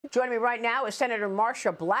Joining me right now is Senator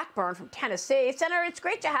Marsha Blackburn from Tennessee. Senator, it's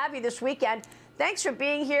great to have you this weekend. Thanks for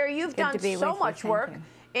being here. You've done so much work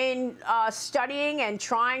in studying and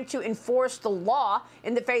trying to enforce the law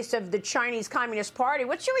in the face of the Chinese Communist Party.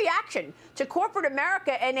 What's your reaction to corporate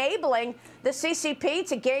America enabling the CCP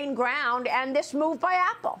to gain ground and this move by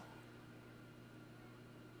Apple?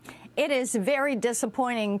 It is very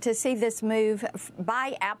disappointing to see this move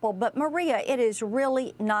by Apple, but Maria, it is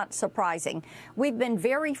really not surprising. We've been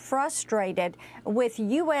very frustrated with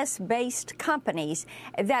U.S.-based companies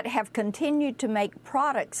that have continued to make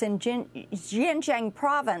products in Xinjiang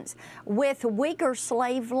province with Uyghur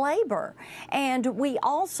slave labor. And we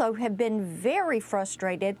also have been very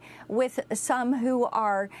frustrated with some who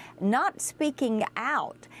are not speaking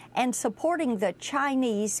out and supporting the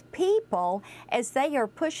Chinese people as they are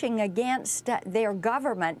pushing against their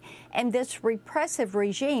government and this repressive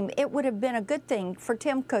regime. It would have been a good thing for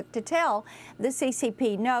Tim Cook to tell the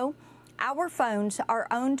CCP, no, our phones are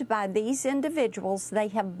owned by these individuals. They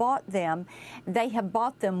have bought them. They have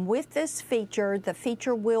bought them with this feature. The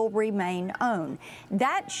feature will remain owned.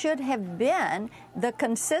 That should have been the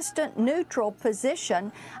consistent neutral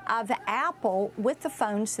position of Apple with the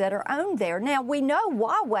phones that are owned there. Now, we know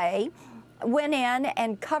Huawei went in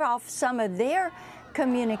and cut off some of their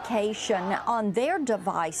communication on their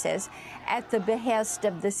devices at the behest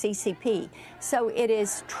of the CCP. So it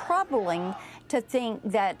is troubling to think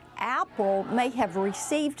that Apple may have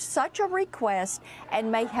received such a request and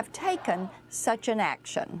may have taken such an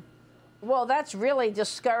action. Well, that's really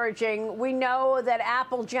discouraging. We know that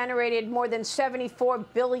Apple generated more than $74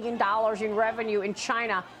 billion in revenue in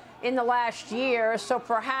China in the last year, so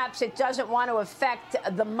perhaps it doesn't want to affect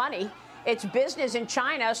the money. It's business in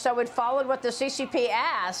China, so it followed what the CCP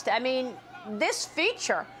asked. I mean, this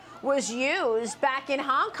feature was used back in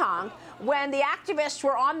Hong Kong when the activists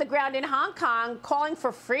were on the ground in Hong Kong calling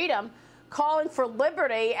for freedom, calling for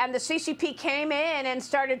liberty, and the CCP came in and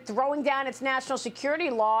started throwing down its national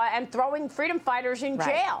security law and throwing freedom fighters in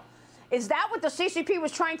jail. Is that what the CCP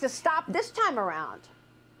was trying to stop this time around?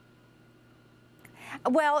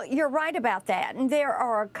 Well, you're right about that. And there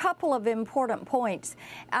are a couple of important points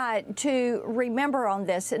to remember on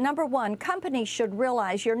this. Number one, companies should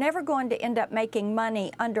realize you're never going to end up making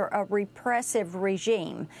money under a repressive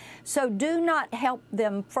regime. So do not help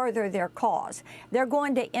them further their cause. They're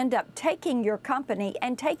going to end up taking your company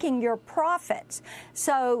and taking your profits.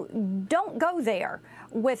 So don't go there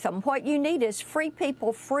with them. What you need is free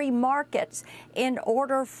people, free markets in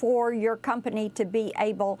order for your company to be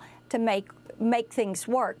able to make things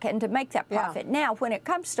work and to make that profit. Yeah. Now, when it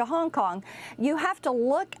comes to Hong Kong, you have to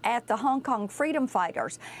look at the Hong Kong freedom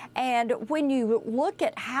fighters. And when you look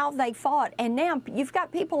at how they fought, and now you've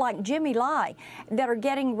got people like Jimmy Lai that are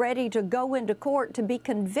getting ready to go into court to be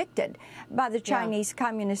convicted by the Chinese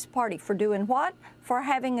Communist Party for doing what? For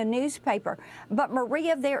having a newspaper. But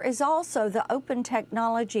Maria, there is also the Open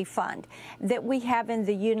Technology Fund that we have in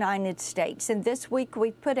the United States. And this week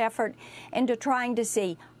we put effort into trying to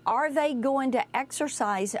see, are they going to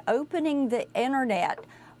exercise opening the internet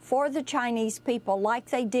for the Chinese people like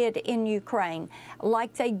they did in Ukraine,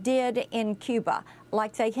 like they did in Cuba,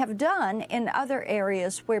 like they have done in other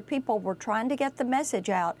areas where people were trying to get the message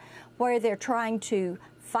out, where they're trying to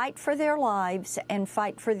fight for their lives and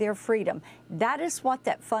fight for their freedom. That is what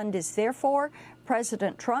that fund is there for.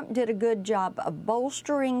 President Trump did a good job of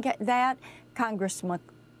bolstering that. Congressman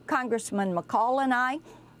McCall and I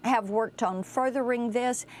have worked on furthering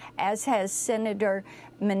this, as has Senator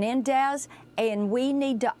Menendez, and we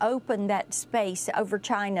need to open that space over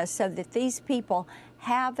China so that these people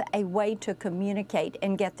have a way to communicate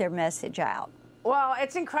and get their message out. Well,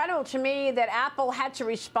 it's incredible to me that Apple had to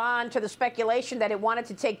respond to the speculation that it wanted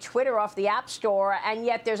to take Twitter off the App Store, and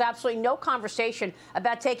yet there's absolutely no conversation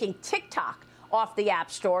about taking TikTok off the App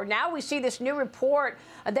Store. Now we see this new report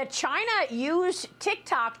that China used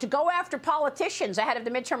TikTok to go after politicians ahead of the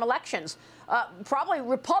midterm elections, probably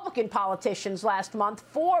Republican politicians last month.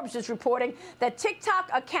 Forbes is reporting that TikTok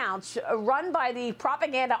accounts run by the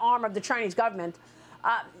propaganda arm of the Chinese government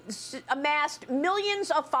amassed millions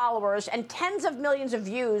of followers and tens of millions of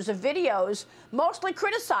views of videos, mostly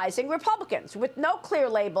criticizing Republicans, with no clear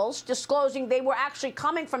labels disclosing they were actually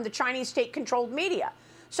coming from the Chinese state-controlled media.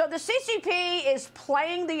 So the CCP is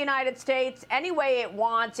playing the United States any way it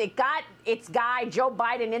wants. It got its guy, Joe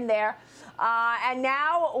Biden, in there. And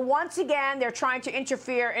now, once again, they're trying to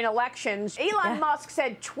interfere in elections. Elon Musk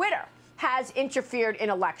said Twitter has interfered in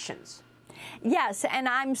elections. Yes, and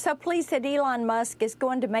I'm so pleased that Elon Musk is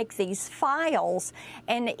going to make these files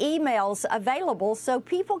and emails available so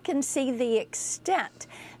people can see the extent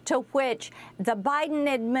to which the Biden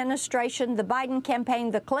administration, the Biden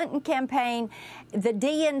campaign, the Clinton campaign, the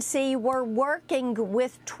DNC were working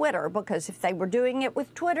with Twitter, because if they were doing it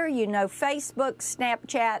with Twitter, you know, Facebook,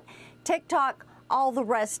 Snapchat, TikTok, all the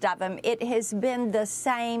rest of them, it has been the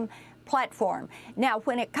same platform. Now,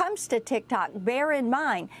 when it comes to TikTok, bear in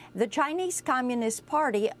mind, the Chinese Communist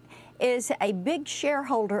Party is a big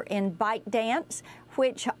shareholder in ByteDance,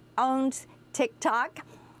 which owns TikTok.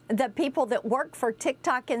 The people that work for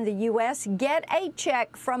TikTok in the U.S. get a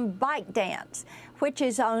check from ByteDance, which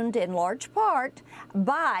is owned in large part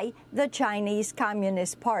by the Chinese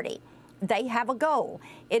Communist Party. They have a goal.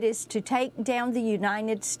 It is to take down the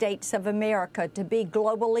United States of America, to be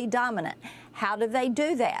globally dominant. How do they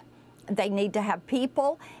do that? They need to have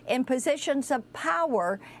people in positions of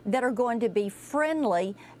power that are going to be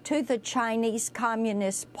friendly to the Chinese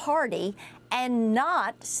Communist Party and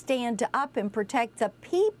not stand up and protect the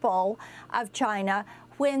people of China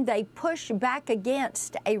when they push back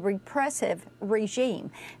against a repressive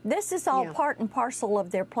regime. This is all part and parcel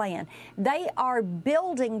of their plan. They are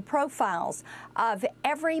building profiles of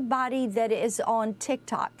everybody that is on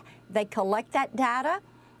TikTok. They collect that data,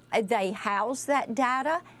 they house that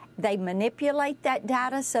data, they manipulate that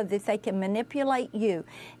data so that they can manipulate you.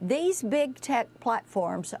 These big tech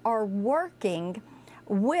platforms are working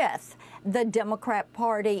with the Democrat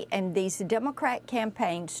Party and these Democrat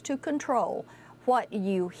campaigns to control what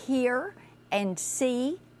you hear and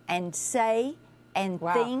see and say and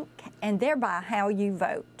think, and thereby how you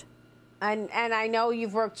vote. And I know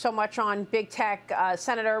you've worked so much on big tech,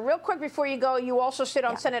 Senator. Real quick before you go, you also sit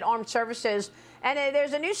on Senate Armed Services. And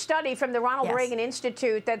there's a new study from the Ronald Reagan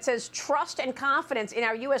Institute that says trust and confidence in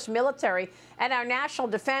our U.S. military and our national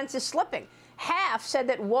defense is slipping. Half said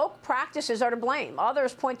that woke practices are to blame.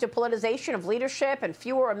 Others point to politicization of leadership, and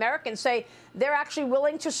fewer Americans say they're actually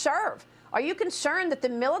willing to serve. Are you concerned that the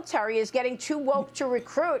military is getting too woke to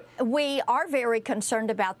recruit? We are very concerned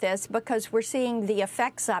about this because we're seeing the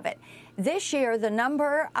effects of it. This year, the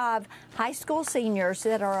number of high school seniors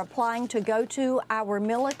that are applying to go to our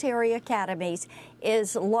military academies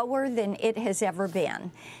is lower than it has ever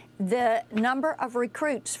been. The number of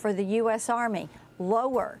recruits for the U.S. Army,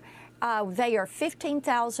 lower. They are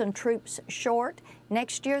 15,000 troops short.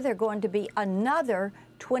 Next year, they're going to be another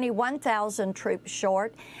 21,000 troops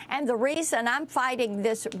short. And the reason I'm fighting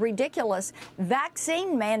this ridiculous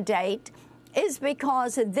vaccine mandate is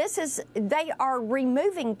because they are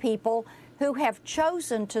removing people who have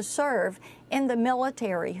chosen to serve in the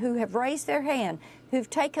military, who have raised their hand, who've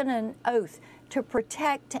taken an oath to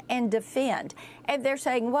protect and defend. And they're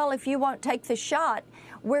saying, well, if you won't take the shot,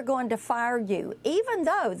 we're going to fire you, even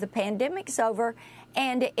though the pandemic's over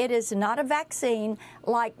and it is not a vaccine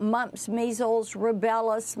like mumps, measles,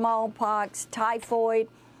 rubella, smallpox, typhoid,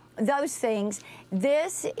 those things.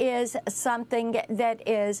 This is something that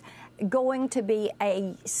is going to be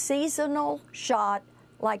a seasonal shot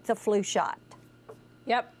like the flu shot.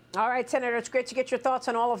 Yep. All right, Senator, it's great to get your thoughts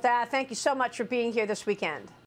on all of that. Thank you so much for being here this weekend.